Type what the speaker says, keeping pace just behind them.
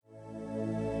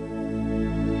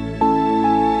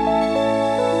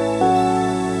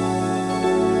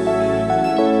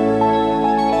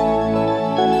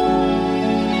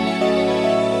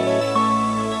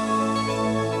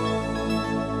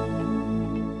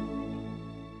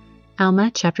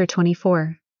Alma Chapter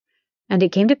 24. And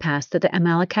it came to pass that the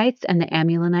Amalekites and the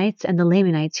Ammonites and the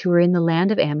Lamanites who were in the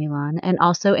land of Ammon, and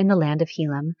also in the land of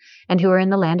Helam, and who were in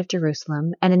the land of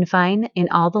Jerusalem, and in fine in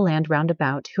all the land round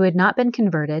about, who had not been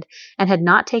converted, and had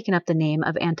not taken up the name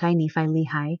of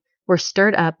Anti-Nephi-Lehi, were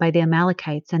stirred up by the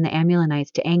Amalekites and the Ammonites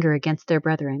to anger against their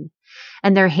brethren.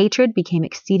 And their hatred became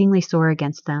exceedingly sore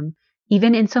against them,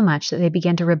 even insomuch that they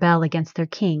began to rebel against their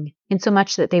king,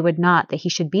 insomuch that they would not that he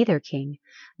should be their king.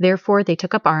 Therefore they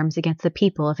took up arms against the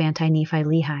people of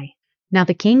Anti-Nephi-Lehi. Now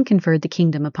the king conferred the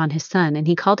kingdom upon his son, and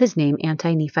he called his name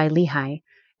Anti-Nephi-Lehi.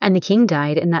 And the king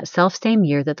died in that selfsame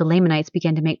year that the Lamanites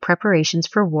began to make preparations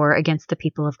for war against the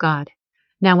people of God.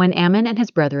 Now when Ammon and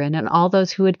his brethren and all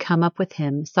those who had come up with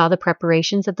him saw the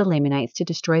preparations of the Lamanites to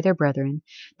destroy their brethren,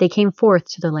 they came forth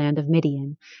to the land of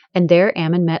Midian, and there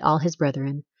Ammon met all his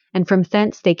brethren. And from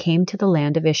thence they came to the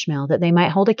land of Ishmael, that they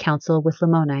might hold a council with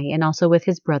Lamoni, and also with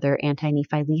his brother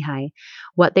Anti-Nephi-Lehi,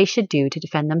 what they should do to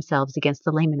defend themselves against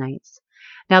the Lamanites.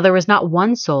 Now there was not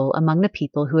one soul among the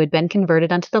people who had been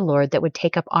converted unto the Lord that would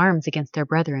take up arms against their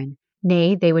brethren.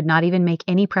 Nay, they would not even make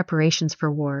any preparations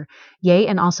for war. Yea,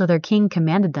 and also their king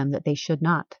commanded them that they should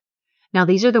not. Now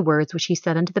these are the words which he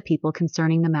said unto the people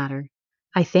concerning the matter.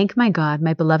 I thank my God,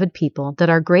 my beloved people, that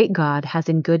our great God has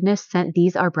in goodness sent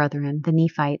these our brethren, the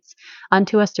Nephites,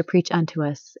 unto us to preach unto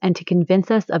us, and to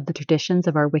convince us of the traditions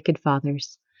of our wicked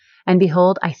fathers. And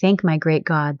behold, I thank my great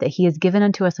God that he has given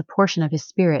unto us a portion of his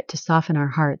Spirit to soften our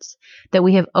hearts, that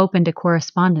we have opened a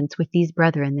correspondence with these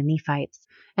brethren, the Nephites.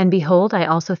 And behold, I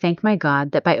also thank my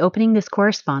God that by opening this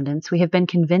correspondence we have been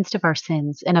convinced of our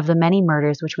sins and of the many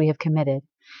murders which we have committed.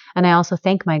 And I also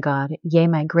thank my God, yea,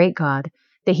 my great God,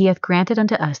 that he hath granted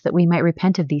unto us that we might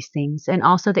repent of these things, and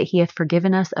also that he hath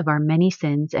forgiven us of our many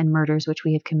sins and murders which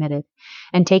we have committed,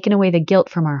 and taken away the guilt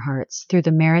from our hearts, through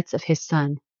the merits of his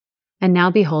Son. And now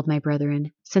behold, my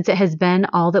brethren, since it has been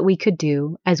all that we could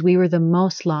do, as we were the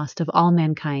most lost of all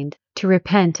mankind, to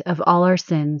repent of all our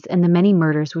sins and the many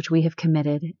murders which we have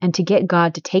committed, and to get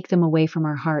God to take them away from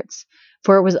our hearts,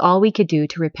 for it was all we could do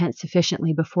to repent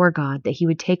sufficiently before God that he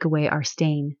would take away our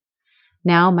stain.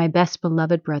 Now, my best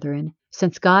beloved brethren,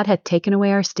 since God hath taken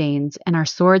away our stains, and our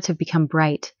swords have become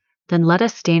bright, then let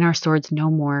us stain our swords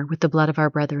no more with the blood of our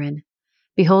brethren.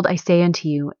 Behold, I say unto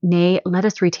you, nay, let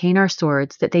us retain our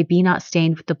swords, that they be not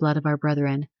stained with the blood of our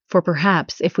brethren. For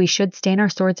perhaps, if we should stain our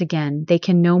swords again, they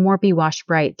can no more be washed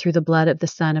bright through the blood of the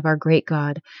Son of our great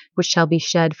God, which shall be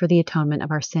shed for the atonement of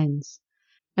our sins.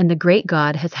 And the great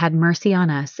God has had mercy on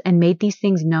us, and made these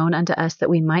things known unto us that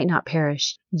we might not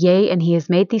perish. Yea, and he has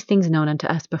made these things known unto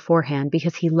us beforehand,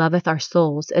 because he loveth our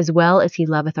souls, as well as he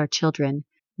loveth our children.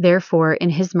 Therefore in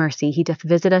his mercy he doth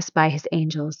visit us by his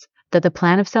angels, that the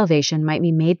plan of salvation might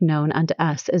be made known unto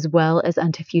us, as well as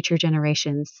unto future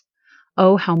generations.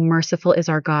 O how merciful is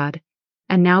our God!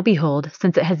 And now behold,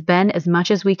 since it has been as much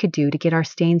as we could do to get our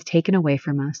stains taken away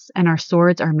from us, and our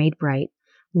swords are made bright,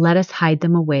 let us hide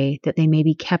them away, that they may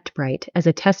be kept bright, as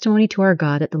a testimony to our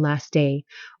God at the last day,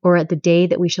 or at the day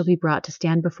that we shall be brought to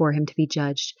stand before him to be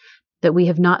judged, that we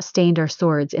have not stained our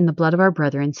swords in the blood of our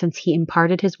brethren, since he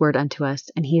imparted his word unto us,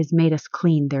 and he has made us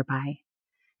clean thereby.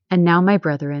 And now, my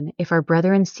brethren, if our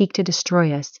brethren seek to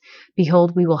destroy us,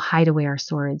 behold, we will hide away our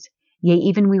swords, yea,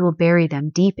 even we will bury them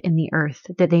deep in the earth,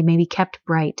 that they may be kept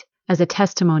bright, as a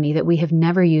testimony that we have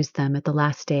never used them at the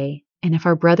last day. And if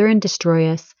our brethren destroy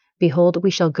us, behold, we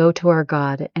shall go to our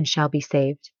God, and shall be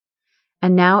saved.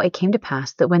 And now it came to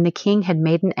pass that when the king had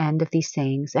made an end of these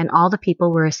sayings, and all the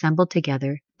people were assembled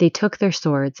together, they took their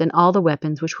swords, and all the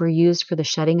weapons which were used for the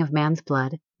shedding of man's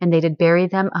blood, and they did bury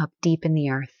them up deep in the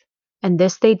earth. And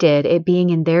this they did, it being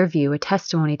in their view a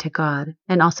testimony to God,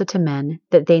 and also to men,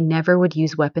 that they never would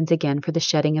use weapons again for the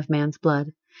shedding of man's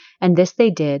blood. And this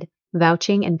they did,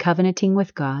 vouching and covenanting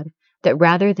with God, that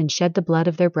rather than shed the blood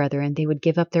of their brethren, they would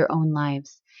give up their own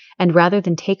lives. And rather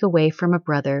than take away from a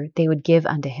brother, they would give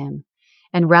unto him.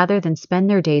 And rather than spend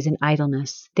their days in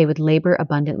idleness, they would labor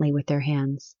abundantly with their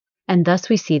hands. And thus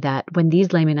we see that, when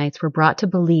these Lamanites were brought to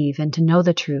believe and to know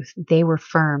the truth, they were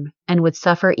firm, and would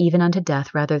suffer even unto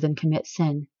death rather than commit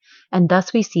sin. And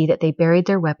thus we see that they buried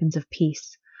their weapons of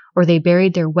peace, or they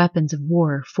buried their weapons of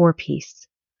war for peace.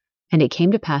 And it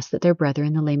came to pass that their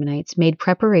brethren the Lamanites made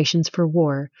preparations for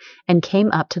war, and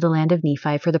came up to the land of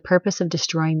Nephi for the purpose of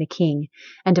destroying the king,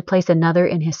 and to place another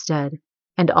in his stead,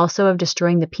 and also of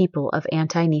destroying the people of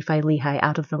Anti-Nephi-Lehi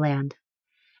out of the land.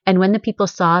 And when the people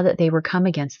saw that they were come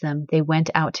against them, they went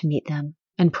out to meet them,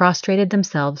 and prostrated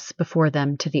themselves before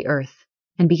them to the earth,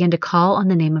 and began to call on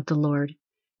the name of the Lord.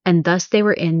 And thus they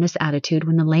were in this attitude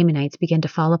when the Lamanites began to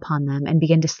fall upon them, and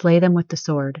began to slay them with the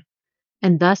sword.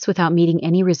 And thus, without meeting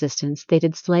any resistance, they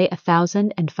did slay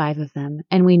 1,005 of them,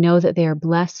 and we know that they are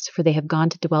blessed, for they have gone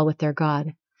to dwell with their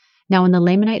God. Now when the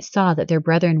Lamanites saw that their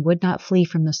brethren would not flee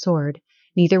from the sword,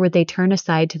 neither would they turn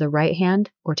aside to the right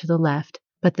hand or to the left,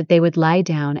 but that they would lie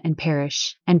down and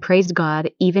perish, and praised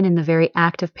God even in the very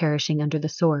act of perishing under the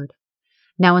sword.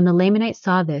 Now when the Lamanites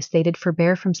saw this, they did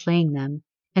forbear from slaying them.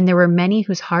 And there were many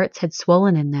whose hearts had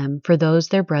swollen in them for those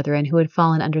their brethren who had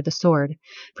fallen under the sword,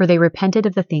 for they repented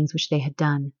of the things which they had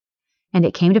done. And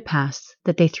it came to pass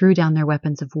that they threw down their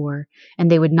weapons of war,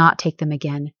 and they would not take them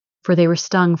again, for they were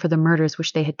stung for the murders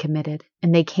which they had committed.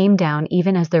 And they came down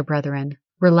even as their brethren,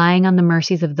 relying on the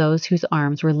mercies of those whose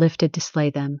arms were lifted to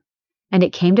slay them. And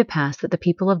it came to pass that the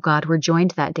people of God were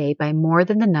joined that day by more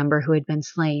than the number who had been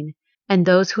slain. And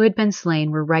those who had been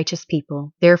slain were righteous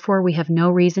people, therefore we have no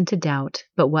reason to doubt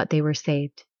but what they were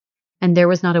saved. And there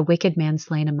was not a wicked man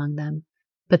slain among them,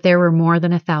 but there were more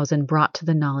than 1,000 brought to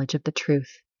the knowledge of the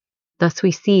truth. Thus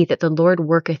we see that the Lord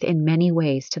worketh in many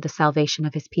ways to the salvation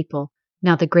of his people.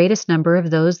 Now the greatest number of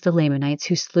those the Lamanites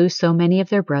who slew so many of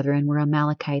their brethren were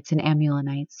Amalekites and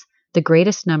Amulonites, the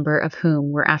greatest number of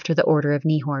whom were after the order of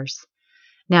Nehors.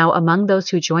 Now among those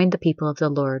who joined the people of the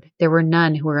Lord, there were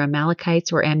none who were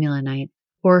Amalekites or Amulonites,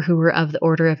 or who were of the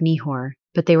order of Nehor,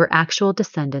 but they were actual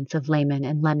descendants of Laman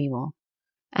and Lemuel.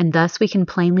 And thus we can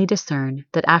plainly discern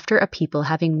that after a people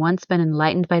having once been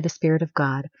enlightened by the Spirit of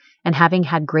God, and having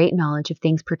had great knowledge of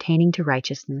things pertaining to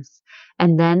righteousness,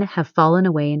 and then have fallen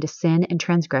away into sin and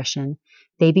transgression,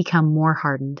 they become more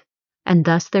hardened, and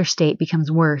thus their state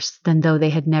becomes worse than though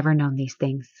they had never known these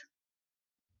things.